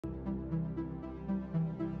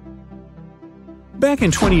Back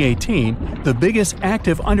in 2018, the biggest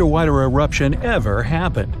active underwater eruption ever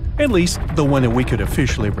happened, at least the one that we could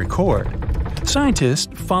officially record. Scientists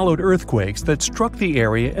followed earthquakes that struck the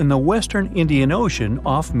area in the western Indian Ocean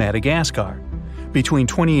off Madagascar. Between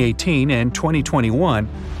 2018 and 2021,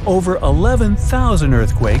 over 11,000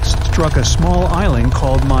 earthquakes struck a small island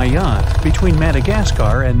called Mayan between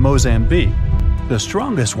Madagascar and Mozambique. The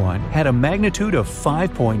strongest one had a magnitude of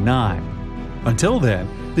 5.9. Until then,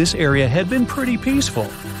 this area had been pretty peaceful.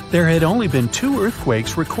 There had only been 2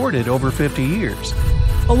 earthquakes recorded over 50 years.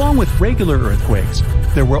 Along with regular earthquakes,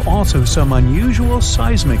 there were also some unusual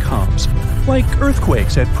seismic hums, like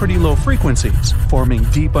earthquakes at pretty low frequencies, forming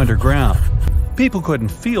deep underground. People couldn't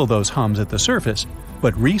feel those hums at the surface,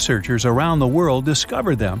 but researchers around the world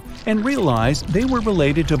discovered them and realized they were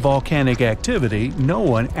related to volcanic activity no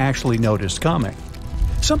one actually noticed coming.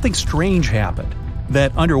 Something strange happened.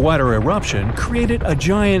 That underwater eruption created a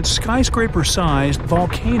giant skyscraper-sized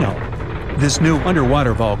volcano. This new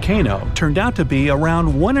underwater volcano turned out to be around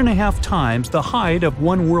 1.5 times the height of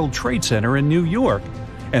One World Trade Center in New York,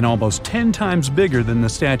 and almost 10 times bigger than the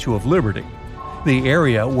Statue of Liberty. The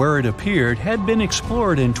area where it appeared had been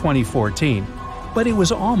explored in 2014, but it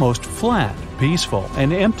was almost flat, peaceful,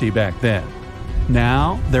 and empty back then.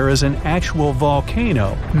 Now, there is an actual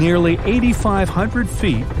volcano nearly 8,500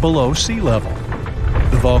 feet below sea level.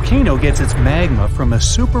 The volcano gets its magma from a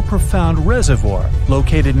super profound reservoir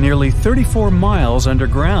located nearly 34 miles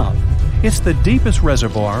underground. It's the deepest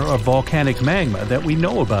reservoir of volcanic magma that we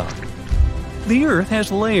know about. The Earth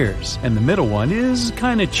has layers, and the middle one is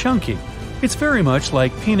kinda chunky. It's very much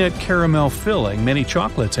like peanut caramel filling many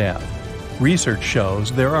chocolates have. Research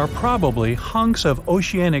shows there are probably hunks of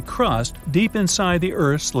oceanic crust deep inside the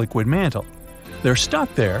Earth's liquid mantle. They're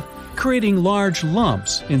stuck there, creating large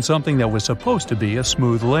lumps in something that was supposed to be a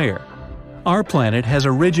smooth layer. Our planet has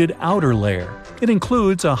a rigid outer layer. It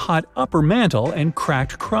includes a hot upper mantle and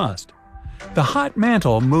cracked crust. The hot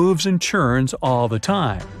mantle moves and churns all the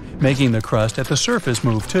time, making the crust at the surface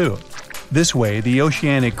move too. This way, the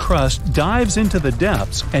oceanic crust dives into the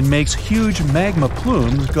depths and makes huge magma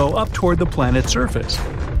plumes go up toward the planet's surface.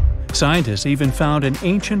 Scientists even found an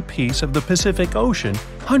ancient piece of the Pacific Ocean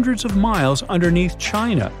hundreds of miles underneath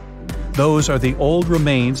China. Those are the old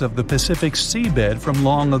remains of the Pacific seabed from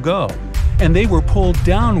long ago, and they were pulled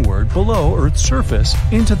downward below Earth's surface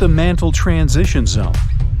into the mantle transition zone.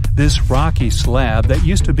 This rocky slab that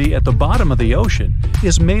used to be at the bottom of the ocean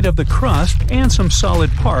is made of the crust and some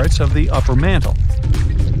solid parts of the upper mantle.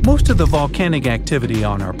 Most of the volcanic activity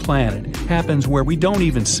on our planet happens where we don't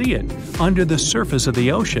even see it, under the surface of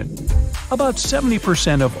the ocean. About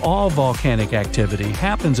 70% of all volcanic activity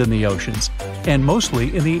happens in the oceans, and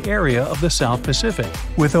mostly in the area of the South Pacific,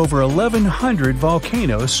 with over 1,100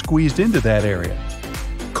 volcanoes squeezed into that area.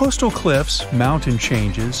 Coastal cliffs, mountain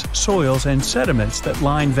changes, soils, and sediments that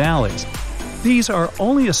line valleys. These are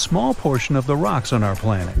only a small portion of the rocks on our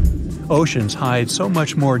planet. Oceans hide so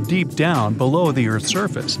much more deep down below the Earth's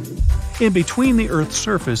surface. In between the Earth's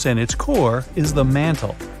surface and its core is the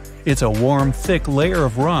mantle. It's a warm, thick layer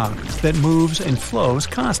of rock that moves and flows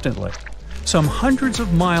constantly. Some hundreds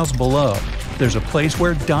of miles below, there's a place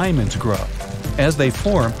where diamonds grow. As they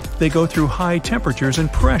form, they go through high temperatures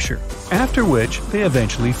and pressure, after which they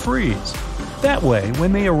eventually freeze. That way,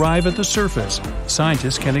 when they arrive at the surface,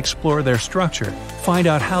 scientists can explore their structure, find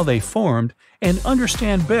out how they formed, and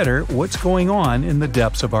understand better what's going on in the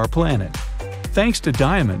depths of our planet. Thanks to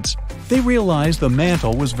diamonds, they realized the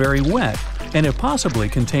mantle was very wet, and it possibly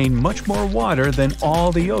contained much more water than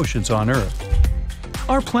all the oceans on Earth.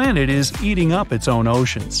 Our planet is eating up its own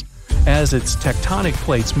oceans. As its tectonic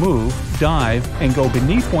plates move, dive, and go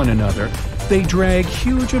beneath one another, they drag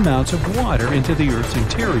huge amounts of water into the Earth's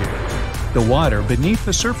interior. The water beneath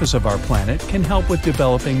the surface of our planet can help with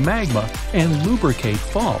developing magma and lubricate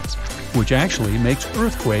faults, which actually makes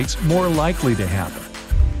earthquakes more likely to happen.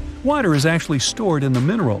 Water is actually stored in the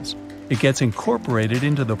minerals. It gets incorporated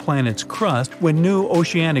into the planet's crust when new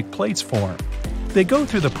oceanic plates form. They go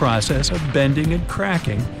through the process of bending and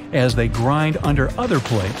cracking as they grind under other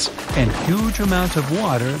plates, and huge amounts of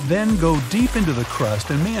water then go deep into the crust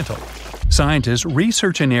and mantle. Scientists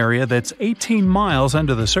research an area that's 18 miles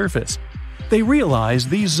under the surface. They realize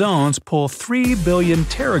these zones pull 3 billion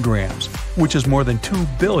teragrams, which is more than 2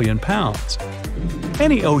 billion pounds.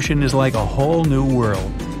 Any ocean is like a whole new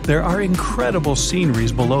world. There are incredible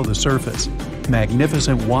sceneries below the surface,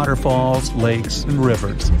 magnificent waterfalls, lakes, and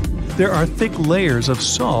rivers. There are thick layers of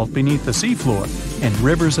salt beneath the seafloor, and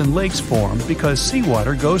rivers and lakes form because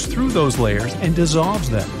seawater goes through those layers and dissolves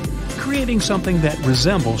them, creating something that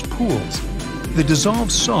resembles pools. The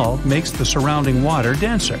dissolved salt makes the surrounding water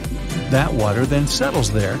denser. That water then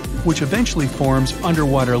settles there, which eventually forms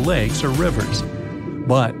underwater lakes or rivers.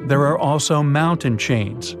 But there are also mountain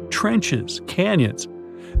chains, trenches, canyons.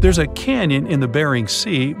 There's a canyon in the Bering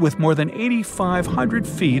Sea with more than 8,500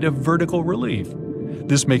 feet of vertical relief.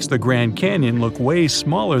 This makes the Grand Canyon look way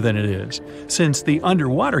smaller than it is, since the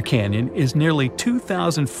underwater canyon is nearly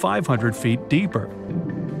 2,500 feet deeper.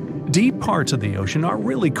 Deep parts of the ocean are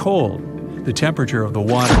really cold. The temperature of the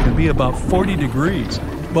water can be about 40 degrees,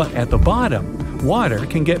 but at the bottom, water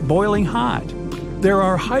can get boiling hot. There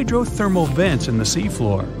are hydrothermal vents in the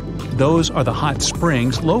seafloor. Those are the hot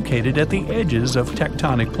springs located at the edges of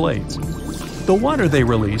tectonic plates. The water they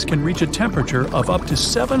release can reach a temperature of up to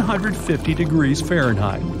 750 degrees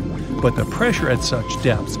Fahrenheit, but the pressure at such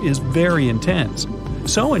depths is very intense.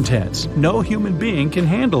 So intense, no human being can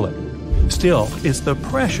handle it. Still, it's the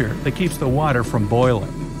pressure that keeps the water from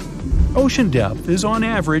boiling. Ocean depth is on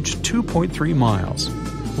average 2.3 miles.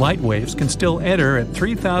 Light waves can still enter at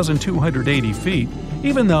 3,280 feet,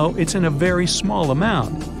 even though it's in a very small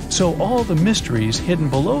amount. So all the mysteries hidden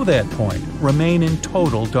below that point remain in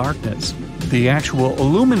total darkness. The actual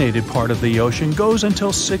illuminated part of the ocean goes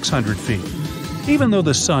until 600 feet. Even though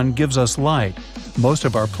the sun gives us light, most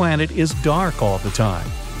of our planet is dark all the time.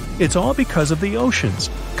 It's all because of the oceans,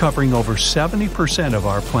 covering over 70% of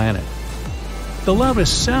our planet. The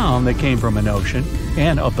loudest sound that came from an ocean,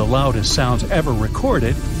 and of the loudest sounds ever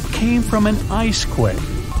recorded, came from an ice quake.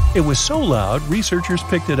 It was so loud, researchers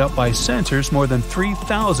picked it up by sensors more than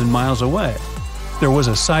 3,000 miles away. There was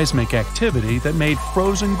a seismic activity that made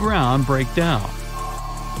frozen ground break down.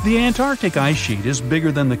 The Antarctic ice sheet is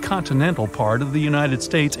bigger than the continental part of the United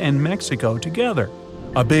States and Mexico together.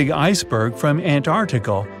 A big iceberg from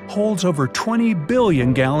Antarctica holds over 20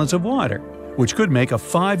 billion gallons of water, which could make a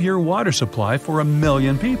 5-year water supply for 1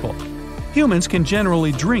 million people. Humans can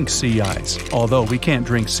generally drink sea ice, although we can't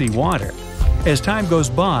drink seawater. As time goes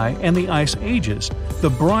by and the ice ages, the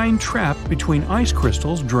brine trapped between ice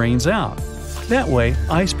crystals drains out. That way,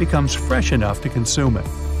 ice becomes fresh enough to consume it.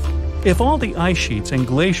 If all the ice sheets and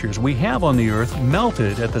glaciers we have on the Earth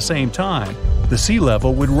melted at the same time, the sea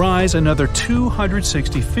level would rise another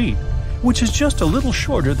 260 feet, which is just a little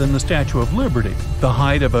shorter than the Statue of Liberty, the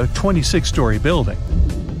height of a 26-story building.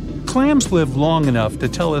 Clams live long enough to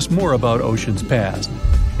tell us more about oceans past.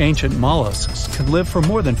 Ancient mollusks can live for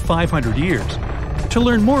more than 500 years. To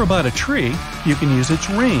learn more about a tree, you can use its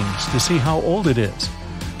rings to see how old it is.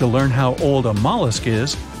 To learn how old a mollusk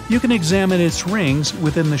is, you can examine its rings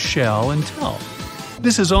within the shell and tell.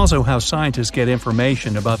 This is also how scientists get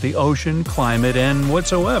information about the ocean, climate, and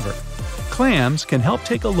whatsoever. Clams can help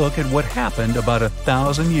take a look at what happened about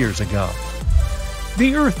 1,000 years ago.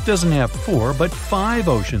 The Earth doesn't have 4 but 5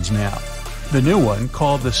 oceans now. The new one,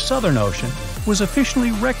 called the Southern Ocean, was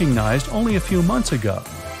officially recognized only a few months ago.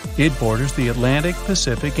 It borders the Atlantic,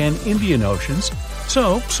 Pacific, and Indian Oceans,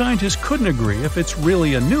 so scientists couldn't agree if it's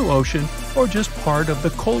really a new ocean or just part of the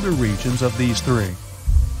colder regions of these 3.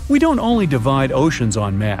 We don't only divide oceans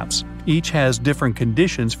on maps, each has different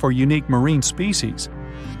conditions for unique marine species.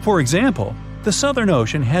 For example, the Southern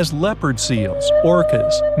Ocean has leopard seals,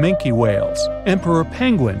 orcas, minke whales, emperor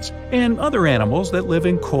penguins, and other animals that live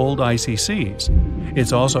in cold, icy seas.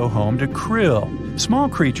 It's also home to krill, small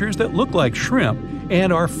creatures that look like shrimp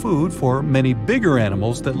and are food for many bigger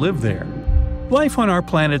animals that live there. Life on our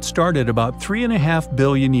planet started about 3.5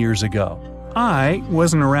 billion years ago. I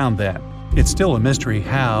wasn't around then. It's still a mystery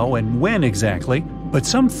how and when exactly, but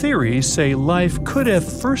some theories say life could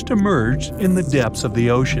have first emerged in the depths of the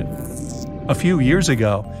ocean. A few years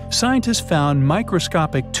ago, scientists found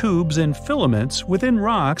microscopic tubes and filaments within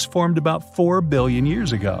rocks formed about 4 billion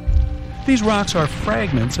years ago. These rocks are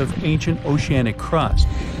fragments of ancient oceanic crust.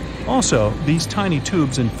 Also, these tiny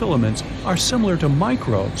tubes and filaments are similar to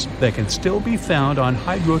microbes that can still be found on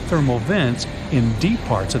hydrothermal vents in deep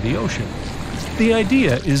parts of the ocean. The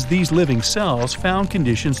idea is these living cells found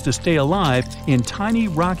conditions to stay alive in tiny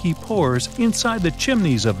rocky pores inside the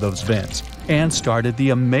chimneys of those vents, and started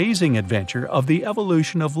the amazing adventure of the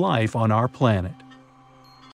evolution of life on our planet.